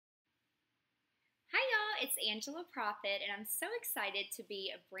it's Angela Profit, and I'm so excited to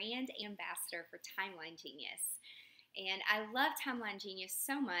be a brand ambassador for Timeline Genius. And I love Timeline Genius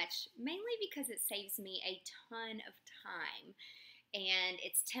so much, mainly because it saves me a ton of time. And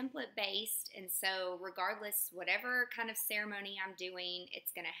it's template based, and so regardless, whatever kind of ceremony I'm doing,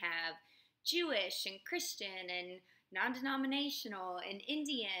 it's going to have Jewish and Christian and non denominational and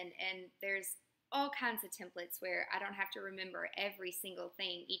Indian, and there's all kinds of templates where I don't have to remember every single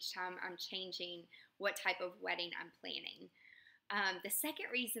thing each time I'm changing what type of wedding I'm planning. The second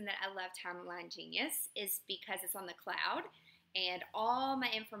reason that I love Timeline Genius is because it's on the cloud and all my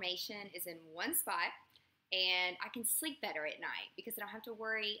information is in one spot, and I can sleep better at night because I don't have to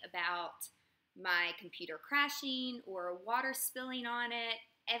worry about my computer crashing or water spilling on it.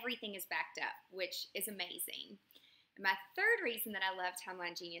 Everything is backed up, which is amazing. And my third reason that I love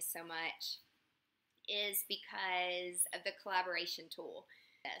Timeline Genius so much is because of the collaboration tool.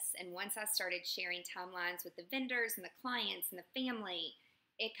 And once I started sharing timelines with the vendors and the clients and the family,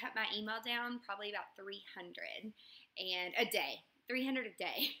 it cut my email down probably about 300 and a day. 300 a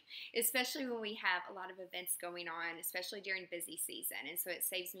day, especially when we have a lot of events going on, especially during busy season. And so it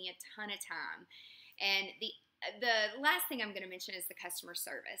saves me a ton of time. And the last thing I'm going to mention is the customer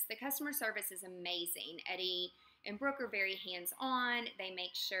service. The customer service is amazing. Eddie and Brooke are very hands-on. They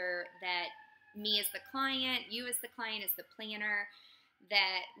make sure that me as the client, you as the client, as the planner,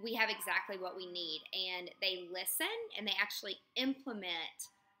 that we have exactly what we need. And they listen and they actually implement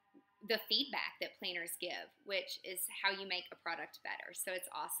the feedback that planners give, which is how you make a product better. So it's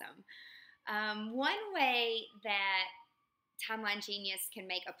awesome. One way that Timeline Genius can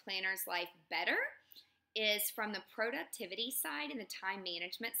make a planner's life better is from the productivity side and the time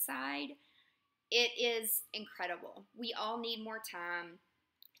management side. It is incredible. We all need more time.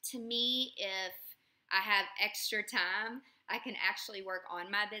 To me, if I have extra time, I can actually work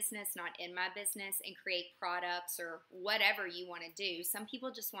on my business, not in my business, and create products or whatever you want to do. Some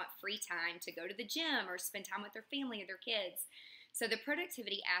people just want free time to go to the gym or spend time with their family or their kids. So the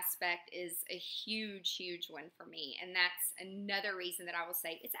productivity aspect is a huge, huge one for me. And that's another reason that I will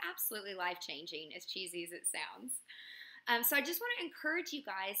say it's absolutely life-changing, as cheesy as it sounds. So I just want to encourage you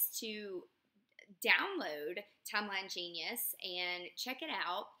guys to download Timeline Genius and check it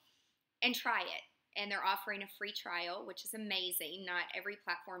out and try it. And they're offering a free trial, which is amazing. Not every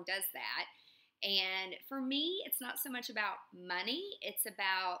platform does that. And for me, it's not so much about money, it's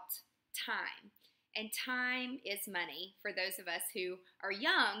about time. And time is money for those of us who are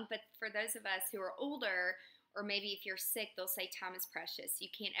young, but for those of us who are older, or maybe if you're sick, they'll say time is precious. You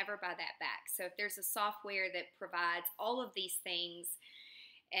can't ever buy that back. So if there's a software that provides all of these things,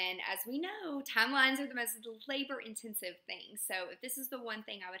 and as we know, timelines are the most labor-intensive thing. So if this is the one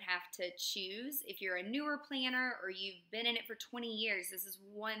thing I would have to choose, if you're a newer planner or you've been in it for 20 years, this is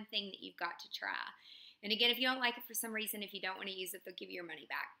one thing that you've got to try. And again, if you don't like it for some reason, if you don't want to use it, they'll give you your money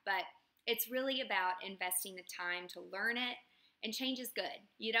back. But it's really about investing the time to learn it, and change is good.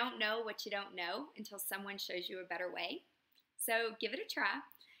 You don't know what you don't know until someone shows you a better way. So give it a try.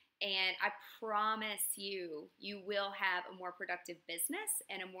 And I promise you, you will have a more productive business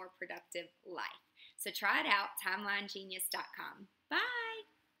and a more productive life. So try it out, timelinegenius.com. Bye.